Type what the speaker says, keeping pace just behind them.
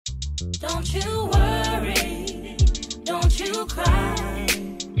Don't you worry, don't you cry.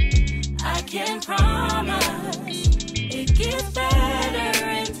 I can promise it gets better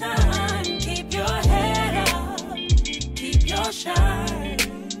in time. Keep your head up, keep your shine.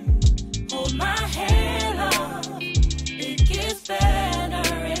 Hold my hand up, it gets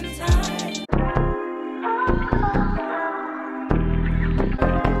better in time.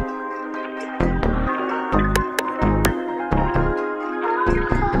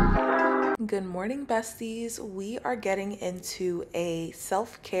 Good morning, besties. We are getting into a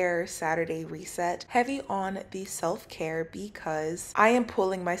self-care Saturday reset, heavy on the self-care because I am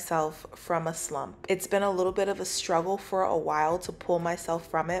pulling myself from a slump. It's been a little bit of a struggle for a while to pull myself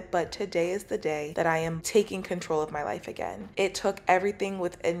from it, but today is the day that I am taking control of my life again. It took everything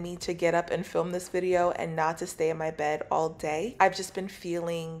within me to get up and film this video and not to stay in my bed all day. I've just been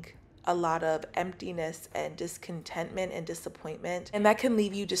feeling a lot of emptiness and discontentment and disappointment, and that can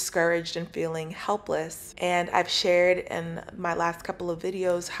leave you discouraged and feeling helpless. And I've shared in my last couple of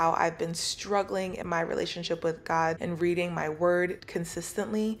videos how I've been struggling in my relationship with God and reading my word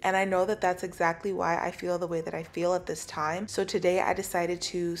consistently, and I know that that's exactly why I feel the way that I feel at this time. So today I decided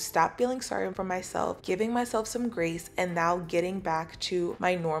to stop feeling sorry for myself, giving myself some grace, and now getting back to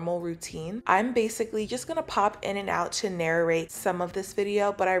my normal routine. I'm basically just gonna pop in and out to narrate some of this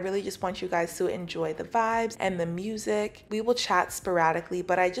video, but I really just want you guys to enjoy the vibes and the music. We will chat sporadically,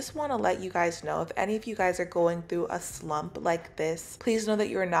 but I just want to let you guys know, if any of you guys are going through a slump like this, please know that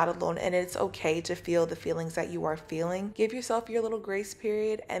you are not alone, and it's okay to feel the feelings that you are feeling. Give yourself your little grace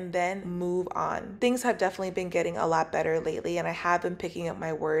period and then move on. Things have definitely been getting a lot better lately, and I have been picking up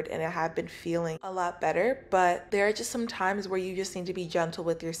my word and I have been feeling a lot better, but there are just some times where you just need to be gentle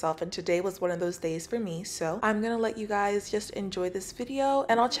with yourself, and today was one of those days for me. So I'm gonna let you guys just enjoy this video,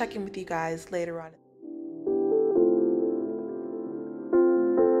 and I'll check in with you guys later on.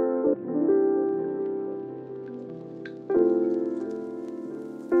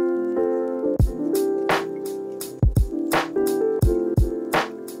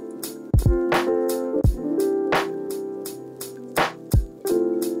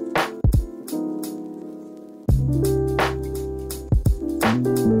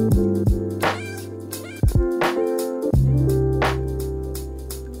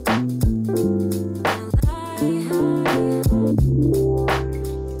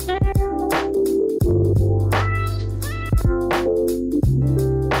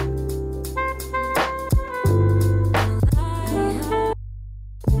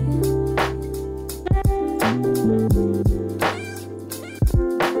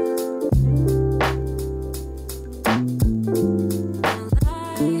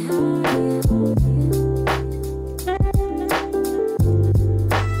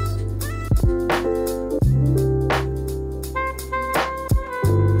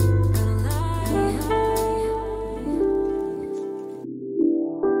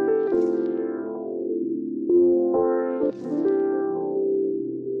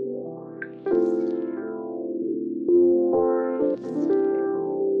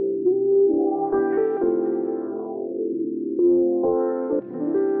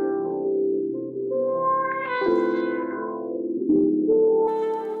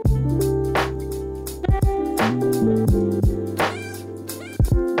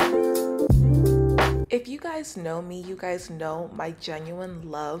 If you guys know me, you guys know my genuine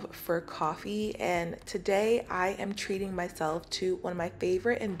love for coffee, and today I am treating myself to one of my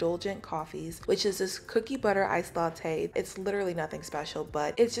favorite indulgent coffees, which is this cookie butter iced latte. It's literally nothing special,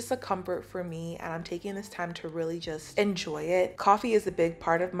 but it's just a comfort for me, and I'm taking this time to really just enjoy it. Coffee is a big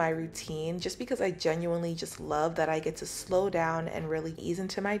part of my routine just because I genuinely just love that I get to slow down and really ease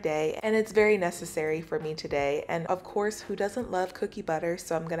into my day, and it's very necessary for me today. And of course, who doesn't love cookie butter?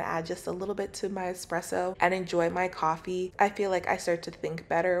 So I'm gonna add just a little bit to my espresso and enjoy my coffee. I feel like I start to think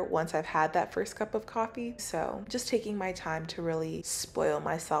better once I've had that first cup of coffee. So just taking my time to really spoil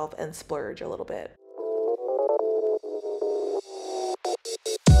myself and splurge a little bit.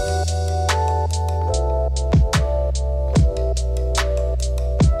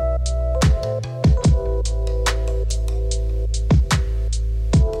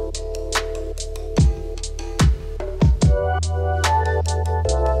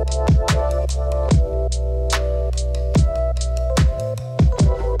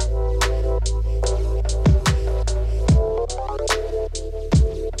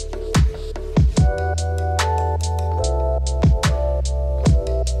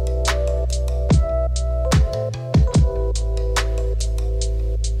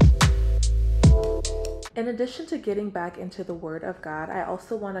 addition to getting back into the Word of God, I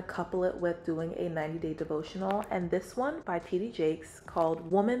also want to couple it with doing a 90-day devotional, and this one by T.D. Jakes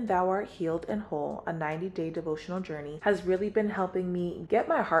called Woman Thou Art Healed and Whole, a 90-day devotional journey, has really been helping me get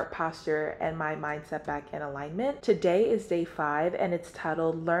my heart posture and my mindset back in alignment. Today is day 5 and it's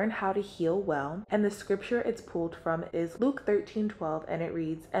titled Learn How to Heal Well, and the scripture it's pulled from is Luke 13:12, and it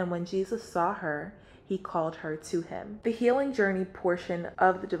reads, "And when Jesus saw her, he called her to him." The healing journey portion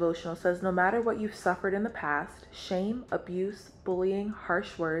of the devotional says, no matter what you've suffered in the past, shame, abuse, bullying,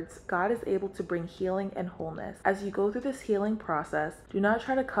 harsh words, God is able to bring healing and wholeness. As you go through this healing process, do not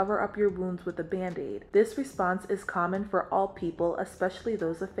try to cover up your wounds with a band-aid. This response is common for all people, especially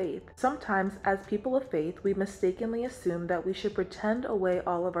those of faith. Sometimes, as people of faith, we mistakenly assume that we should pretend away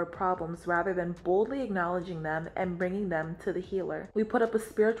all of our problems rather than boldly acknowledging them and bringing them to the healer. We put up a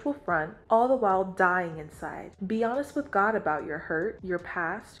spiritual front, all the while dying inside. Be honest with God about your hurt, your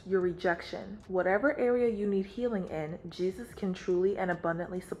past, your rejection. Whatever area you need healing in, Jesus can truly and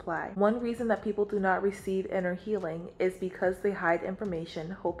abundantly supply. One reason that people do not receive inner healing is because they hide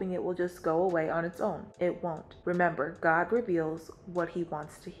information, hoping it will just go away on its own. It won't. Remember, God reveals what he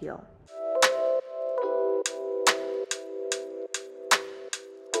wants to heal.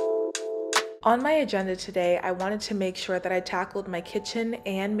 On my agenda today, I wanted to make sure that I tackled my kitchen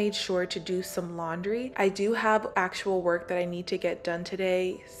and made sure to do some laundry. I do have actual work that I need to get done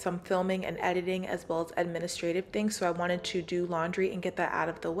today, some filming and editing as well as administrative things, so I wanted to do laundry and get that out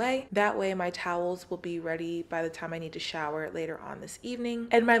of the way. That way my towels will be ready by the time I need to shower later on this evening.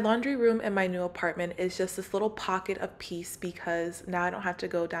 And my laundry room in my new apartment is just this little pocket of peace because now I don't have to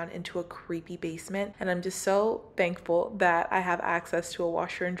go down into a creepy basement, and I'm just so thankful that I have access to a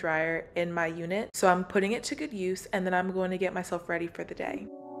washer and dryer in my unit. So I'm putting it to good use, and then I'm going to get myself ready for the day.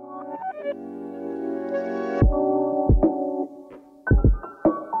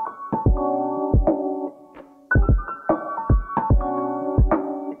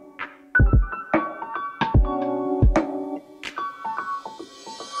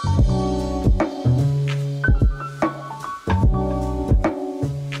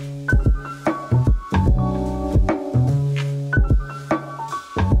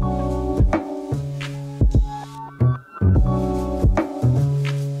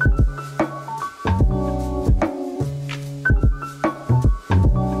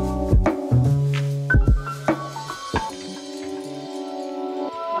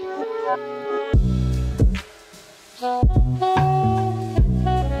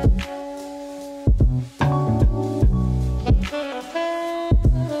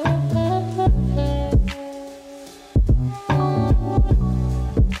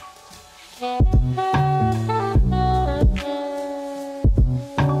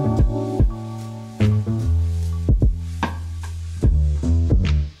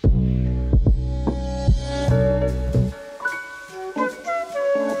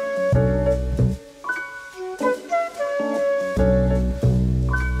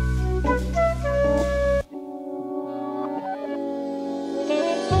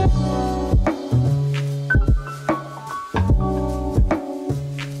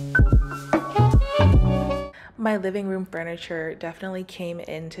 My living room furniture definitely came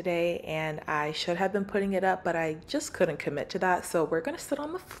in today, and I should have been putting it up, but I just couldn't commit to that. So we're gonna sit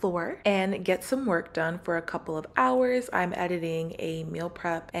on the floor and get some work done for a couple of hours. I'm editing a meal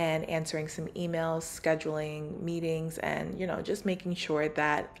prep and answering some emails, scheduling meetings, and just making sure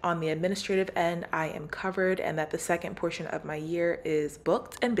that on the administrative end I am covered and that the second portion of my year is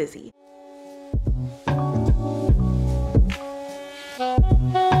booked and busy.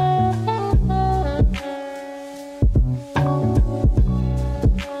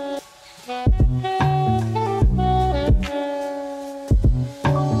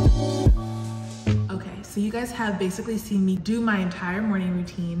 So you guys have basically seen me do my entire morning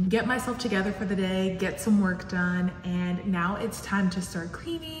routine, get myself together for the day, get some work done, and now it's time to start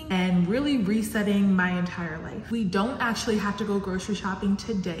cleaning and really resetting my entire life. We don't actually have to go grocery shopping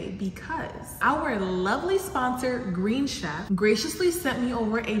today because our lovely sponsor, Green Chef, graciously sent me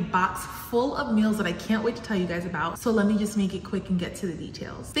over a box full of meals that I can't wait to tell you guys about. So let me just make it quick and get to the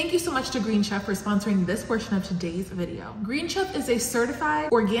details. Thank you so much to Green Chef for sponsoring this portion of today's video. Green Chef is a certified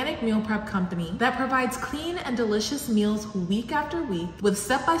organic meal prep company that provides clean and delicious meals week after week with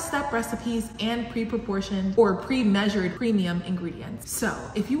step-by-step recipes and pre-proportioned or pre-measured premium ingredients. So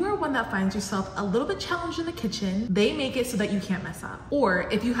if you are one that finds yourself a little bit challenged in the kitchen, they make it so that you can't mess up. Or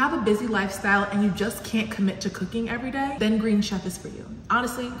if you have a busy lifestyle and you just can't commit to cooking every day, then Green Chef is for you.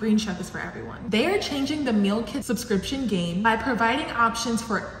 Honestly, Green Chef is for everyone. They are changing the meal kit subscription game by providing options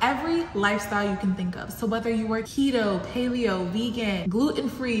for every lifestyle you can think of. So whether you are keto, paleo, vegan,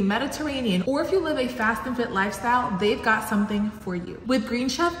 gluten-free, Mediterranean, or if you live a fast and fit lifestyle, they've got something for you. With Green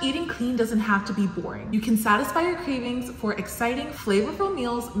Chef, eating clean doesn't have to be boring. You can satisfy your cravings for exciting, flavorful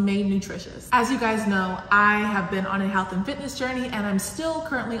meals made nutritious. As you guys know, I have been on a health and fitness journey, and I'm still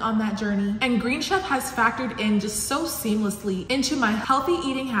currently on that journey. And Green Chef has factored in just so seamlessly into my healthy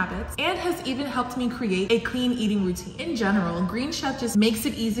eating habits and has even helped me create a clean eating routine. In general, Green Chef just makes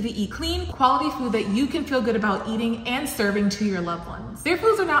it easy to eat clean, quality food that you can feel good about eating and serving to your loved ones. Their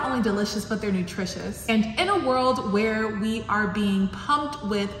foods are not only delicious, but they're nutritious. And in a world where we are being pumped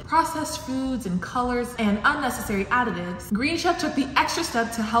with processed foods and colors and unnecessary additives, Green Chef took the extra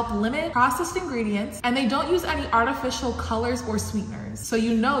step to help limit processed ingredients, and they don't use any artificial colors or sweeteners, so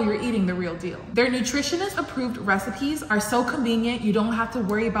you know you're eating the real deal. Their nutritionist approved recipes are so convenient, you don't have to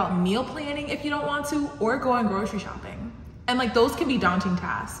worry about meal planning if you don't want to, or going grocery shopping. And like, those can be daunting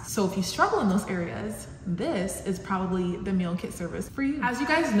tasks. So if you struggle in those areas, this is probably the meal kit service for you. As you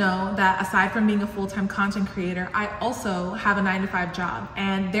guys know, that aside from being a full-time content creator, I also have a 9-to-5 job.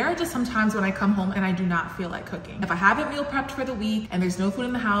 And there are just some times when I come home and I do not feel like cooking. If I haven't meal prepped for the week and there's no food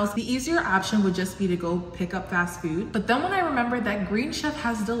in the house, the easier option would just be to go pick up fast food. But then when I remember that Green Chef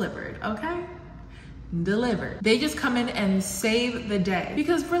has delivered, okay? Delivered. They just come in and save the day,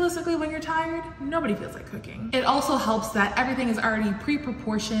 because realistically, when you're tired, nobody feels like cooking. It also helps that everything is already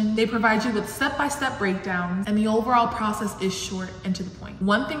pre-proportioned. They provide you with step-by-step breakdowns, and the overall process is short and to the point.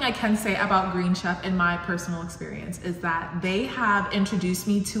 One thing I can say about Green Chef in my personal experience is that they have introduced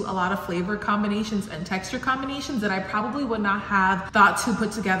me to a lot of flavor combinations and texture combinations that I probably would not have thought to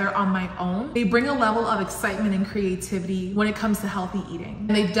put together on my own. They bring a level of excitement and creativity when it comes to healthy eating,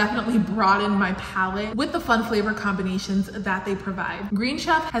 and they definitely broaden my palate with the fun flavor combinations that they provide. Green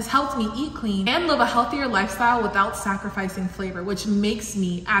Chef has helped me eat clean and live a healthier lifestyle without sacrificing flavor, which makes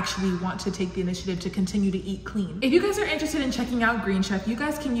me actually want to take the initiative to continue to eat clean. If you guys are interested in checking out Green Chef, you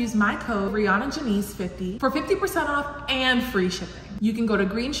guys can use my code RihannaJanice50 for 50% off and free shipping. You can go to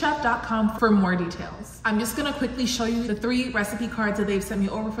greenchef.com for more details. I'm just gonna quickly show you the 3 recipe cards that they've sent me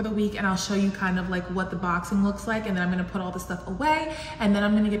over for the week, and I'll show you kind of like what the boxing looks like, and then I'm gonna put all the stuff away, and then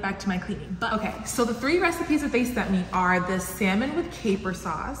I'm gonna get back to my cleaning. But okay, so the 3 recipes that they sent me are the salmon with caper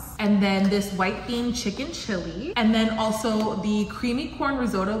sauce, and then this white bean chicken chili, and then also the creamy corn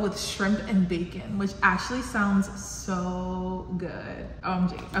risotto with shrimp and bacon, which actually sounds so good.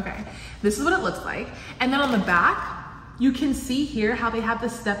 OMG. Okay, this is what it looks like. And then on the back, you can see here how they have the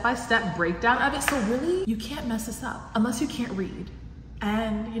step-by-step breakdown of it. So really, you can't mess this up unless you can't read.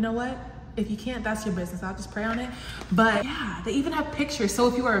 And you know what? If you can't, that's your business. I'll just pray on it. But yeah, they even have pictures. So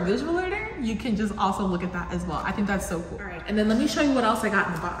if you are a visual learner, you can just also look at that as well. I think that's so cool. All right, and then let me show you what else I got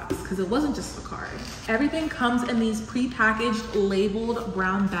in the box, because it wasn't just the card. Everything comes in these pre-packaged, labeled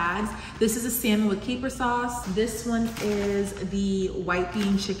brown bags. This is a salmon with caper sauce. This one is the white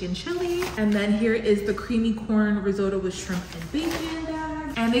bean chicken chili. And then here is the creamy corn risotto with shrimp and bacon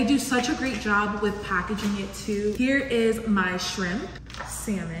bag. And they do such a great job with packaging it too. Here is my shrimp,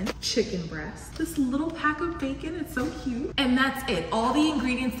 salmon, chicken breast, this little pack of bacon. It's so cute. And that's it. All the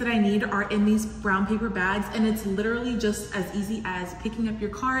ingredients that I need are in these brown paper bags, and it's literally just as easy as picking up your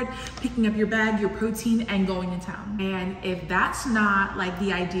card, picking up your bag, your protein, and going to town. And if that's not like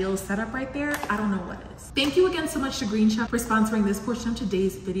the ideal setup right there, I don't know what is. Thank you again so much to Green Chef for sponsoring this portion of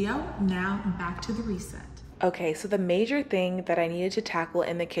today's video. Now back to the reset. Okay, so the major thing that I needed to tackle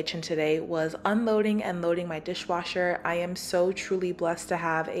in the kitchen today was unloading and loading my dishwasher. I am so truly blessed to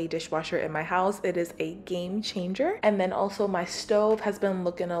have a dishwasher in my house. It is a game changer. And then also my stove has been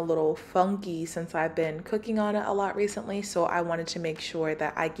looking a little funky since I've been cooking on it a lot recently. So I wanted to make sure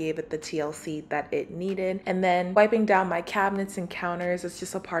that I gave it the TLC that it needed. And then wiping down my cabinets and counters is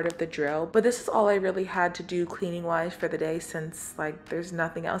just a part of the drill. But this is all I really had to do cleaning wise for the day, since like there's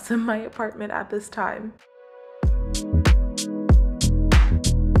nothing else in my apartment at this time.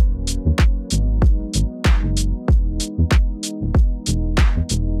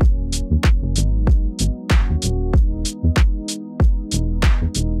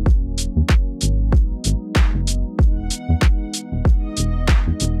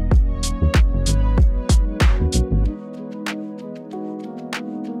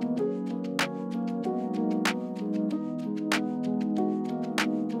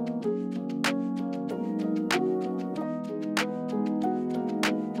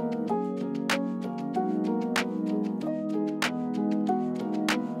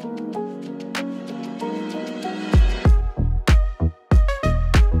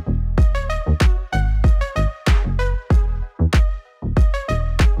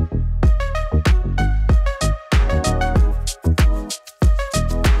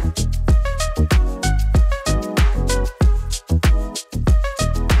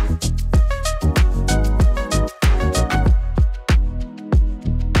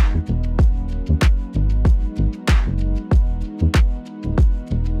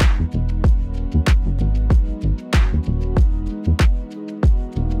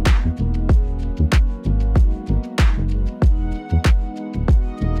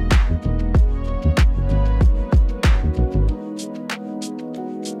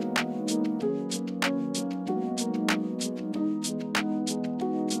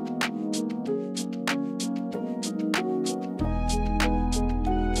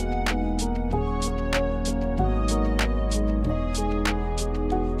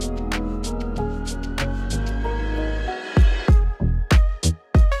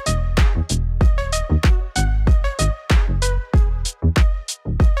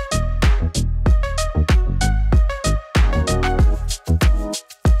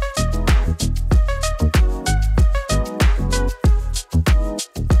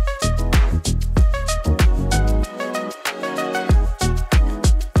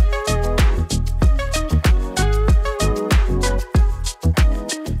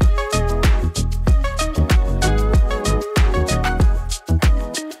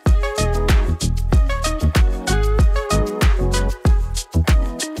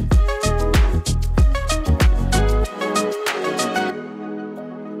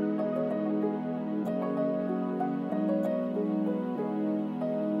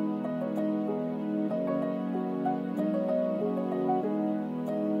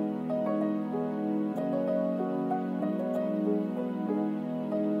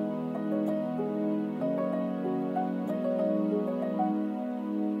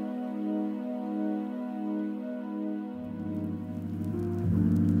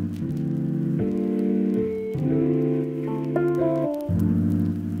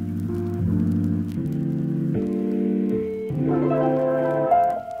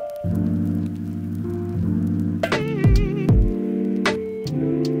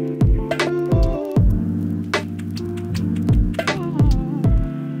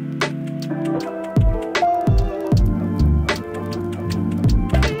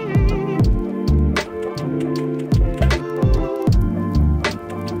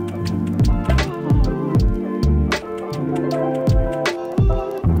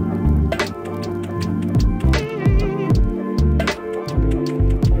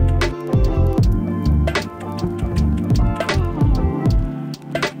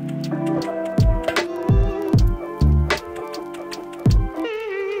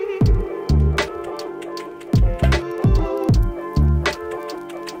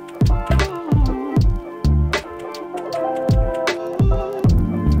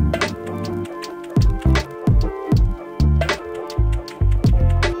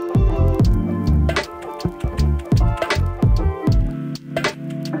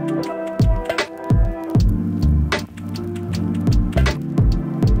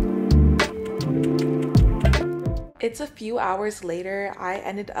 Just a few hours later, I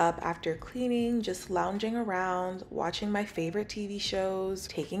ended up, after cleaning, just lounging around, watching my favorite TV shows,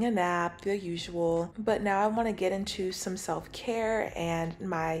 taking a nap, the usual. But now I want to get into some self-care, and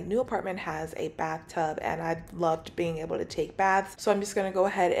my new apartment has a bathtub and I loved being able to take baths. So I'm just going to go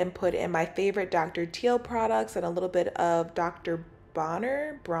ahead and put in my favorite Dr. Teal products and a little bit of Dr.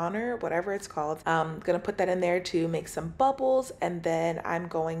 Bronner, whatever it's called. I'm gonna put that in there to make some bubbles, and then I'm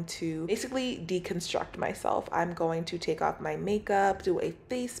going to basically deconstruct myself. I'm going to take off my makeup, do a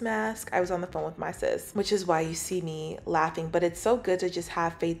face mask. I was on the phone with my sis, which is why you see me laughing, but it's so good to just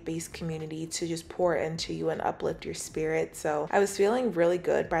have faith-based community to just pour into you and uplift your spirit. So I was feeling really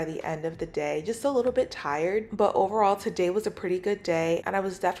good by the end of the day, just a little bit tired, but overall today was a pretty good day, and I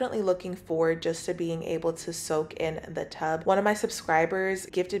was definitely looking forward just to being able to soak in the tub. One of my subscribers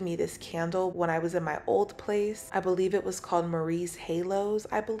gifted me this candle when I was in my old place. I believe it was called Marie's Halos,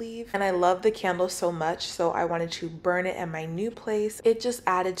 I believe. And I love the candle so much, so I wanted to burn it in my new place. It just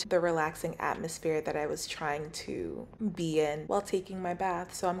added to the relaxing atmosphere that I was trying to be in while taking my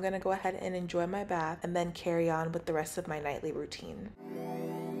bath. So I'm gonna go ahead and enjoy my bath and then carry on with the rest of my nightly routine.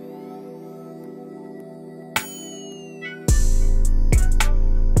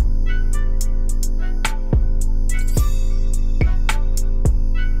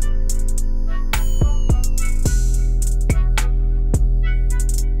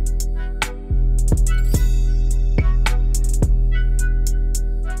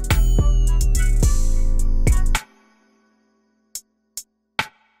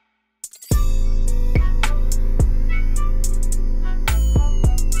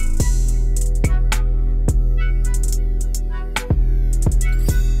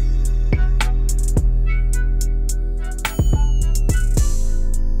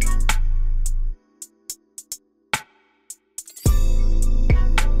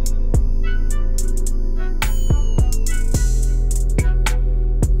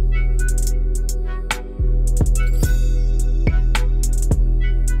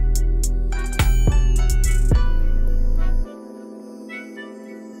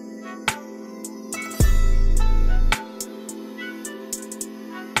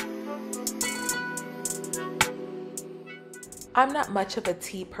 I'm not much of a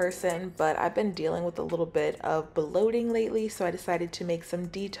tea person, but I've been dealing with a little bit of bloating lately, so I decided to make some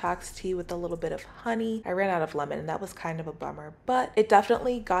detox tea with a little bit of honey. I ran out of lemon and that was kind of a bummer, but it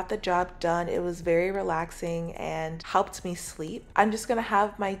definitely got the job done. It was very relaxing and helped me sleep. I'm just gonna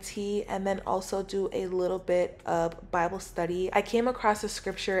have my tea and then also do a little bit of Bible study. I came across a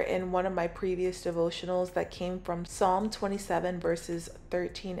scripture in one of my previous devotionals that came from Psalm 27 verses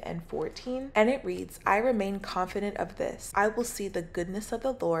 13 and 14, and it reads, "I remain confident of this. I will see the goodness of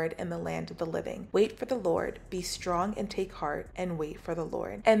the Lord in the land of the living. Wait for the Lord, be strong and take heart, and wait for the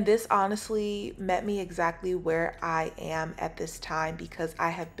Lord." And this honestly met me exactly where I am at this time, because I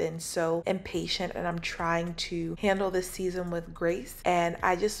have been so impatient and I'm trying to handle this season with grace. And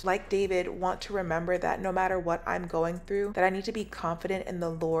I just, like David, want to remember that no matter what I'm going through, that I need to be confident in the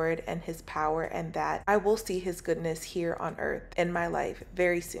Lord and his power, and that I will see his goodness here on earth in my life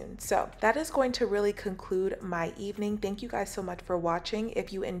very soon. So that is going to really conclude my evening. Thank you guys so much for watching.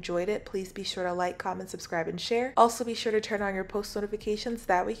 If you enjoyed it, please be sure to like, comment, subscribe, and share. Also be sure to turn on your post notifications.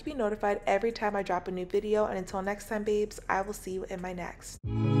 That way you can be notified every time I drop a new video. And until next time, babes, I will see you in my next.